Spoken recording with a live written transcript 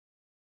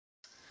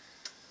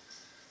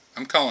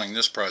I'm calling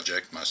this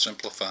project my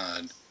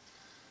Simplified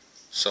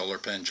Solar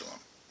Pendulum.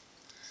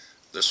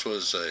 This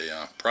was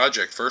a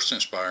project first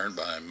inspired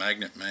by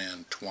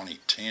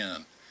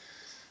Magnetman2010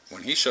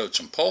 when he showed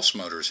some pulse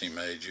motors he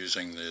made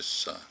using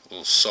this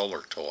little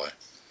solar toy.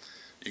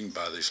 You can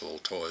buy these little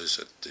toys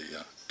at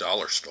the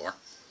dollar store.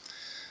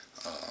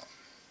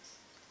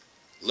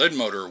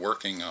 Lidmotor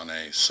working on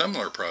a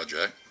similar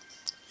project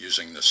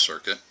using this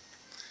circuit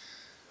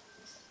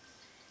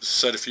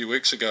said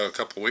a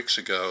couple weeks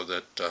ago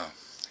that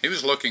he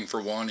was looking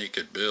for one he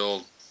could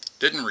build,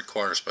 didn't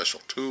require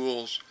special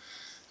tools,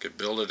 could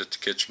build it at the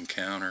kitchen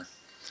counter.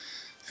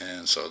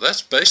 And so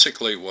that's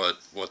basically what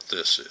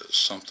this is,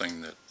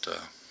 something that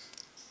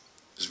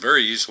is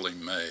very easily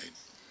made.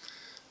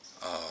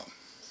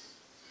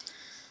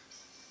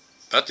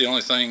 About the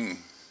only thing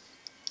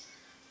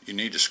you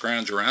need to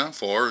scrounge around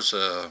for is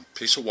a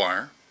piece of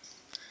wire,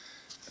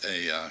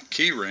 a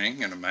key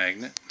ring and a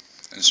magnet,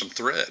 and some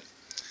thread.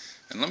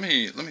 And let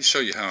me show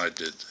you how I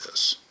did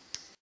this.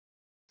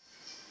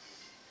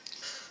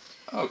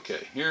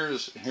 Okay,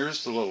 here's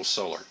the little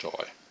solar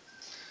toy,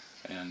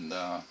 and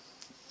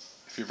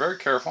if you're very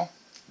careful,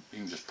 you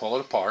can just pull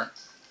it apart.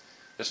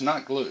 It's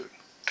not glued,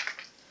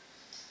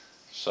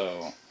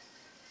 so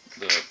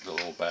the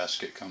little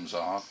basket comes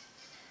off,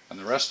 and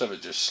the rest of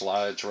it just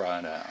slides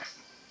right out.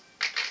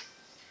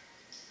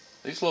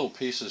 These little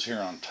pieces here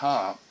on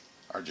top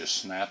are just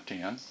snapped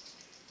in.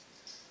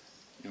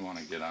 You want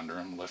to get under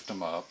them, lift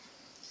them up,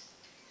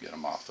 get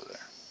them off of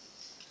there.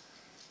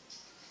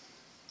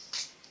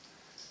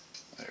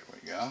 There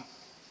we go.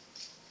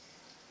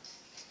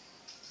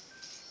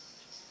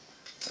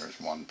 There's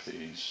one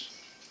piece.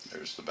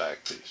 There's the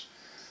back piece.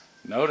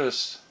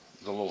 Notice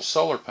the little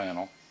solar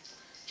panel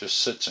just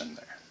sits in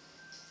there.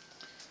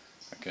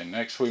 Okay,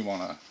 next we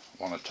want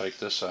to take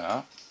this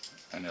out,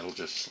 and it'll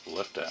just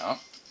lift out.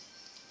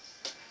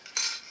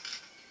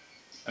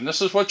 And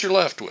this is what you're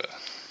left with.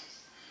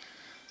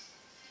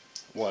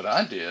 What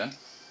I did,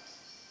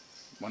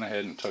 went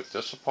ahead and took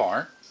this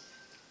apart.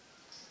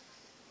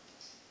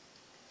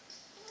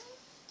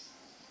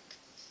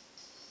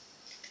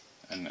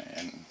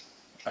 And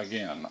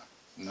again,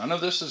 none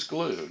of this is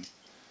glued.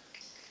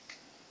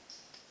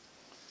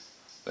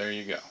 There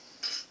you go.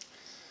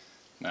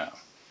 Now,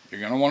 you're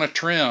going to want to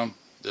trim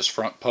this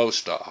front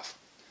post off.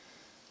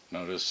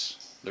 Notice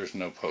there's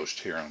no post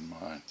here on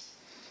mine.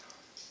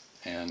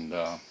 And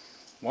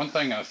one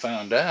thing I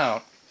found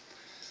out,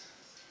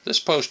 this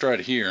post right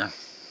here,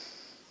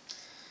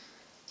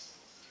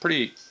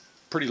 pretty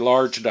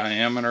large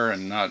diameter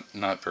and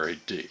not very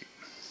deep.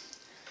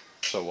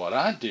 So what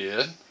I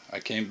did, I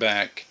came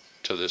back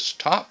to this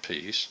top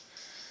piece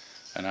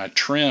and I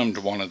trimmed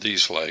one of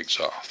these legs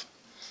off.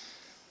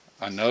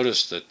 I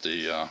noticed that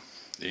the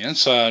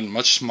inside,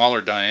 much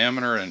smaller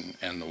diameter,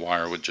 and the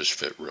wire would just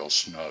fit real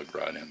snug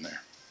right in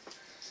there.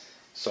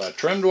 So I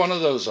trimmed one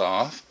of those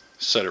off,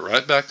 set it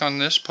right back on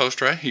this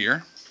post right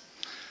here,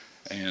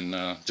 and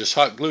just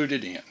hot glued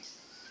it in.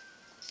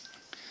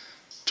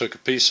 Took a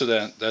piece of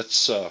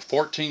that's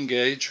 14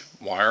 gauge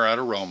wire out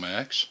of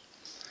Romex,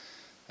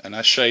 and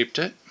I shaped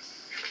it,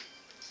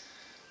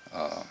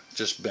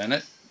 just bent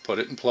it, put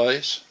it in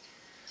place,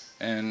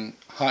 and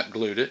hot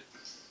glued it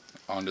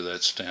onto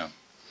that stem.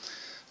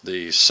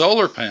 The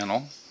solar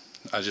panel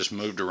I just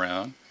moved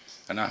around,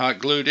 and I hot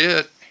glued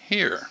it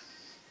here.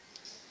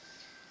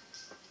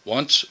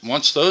 Once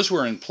those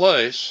were in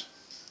place,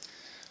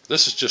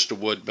 this is just a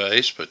wood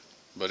base, but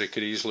it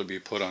could easily be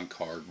put on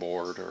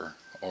cardboard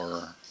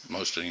or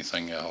most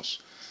anything else.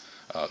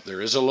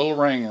 There is a little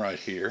ring right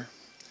here,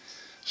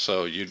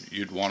 so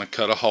you'd want to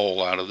cut a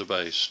hole out of the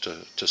base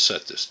to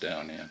set this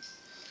down in.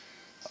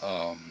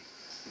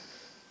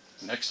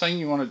 Next thing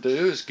you want to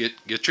do is get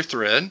your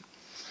thread,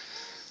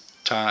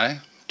 tie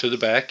to the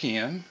back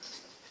end,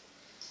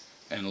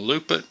 and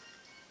loop it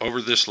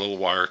over this little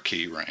wire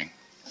key ring.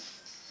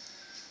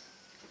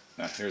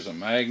 Now here's a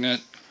magnet,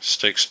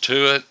 sticks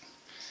to it.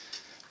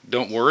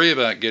 Don't worry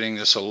about getting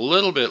this a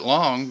little bit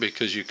long,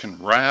 because you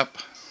can wrap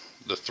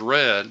the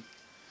thread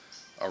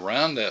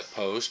around that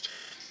post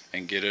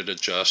and get it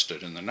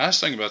adjusted. And the nice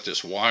thing about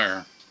this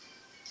wire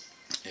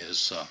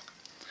is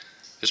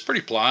it's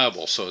pretty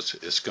pliable, so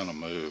it's going to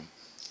move.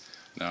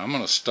 Now I'm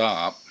going to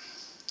stop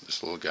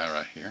this little guy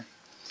right here,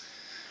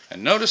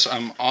 and notice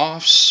I'm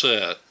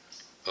offset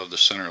of the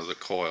center of the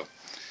coil.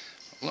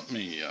 Let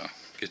me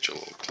get you a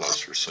little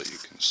closer so you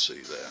can see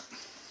that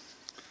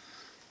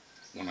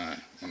when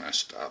I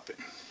stop it.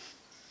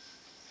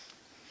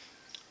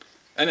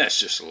 And that's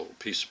just a little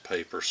piece of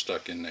paper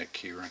stuck in that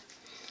key ring.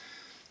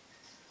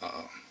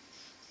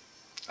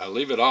 I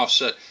leave it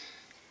offset.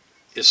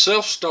 It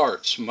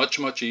self-starts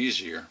much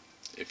easier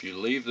if you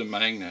leave the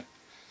magnet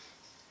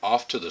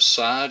off to the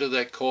side of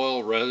that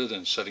coil rather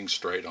than sitting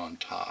straight on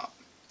top.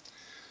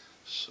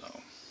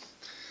 So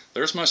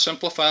there's my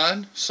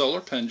Simplified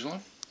Solar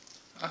Pendulum.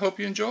 I hope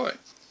you enjoy it.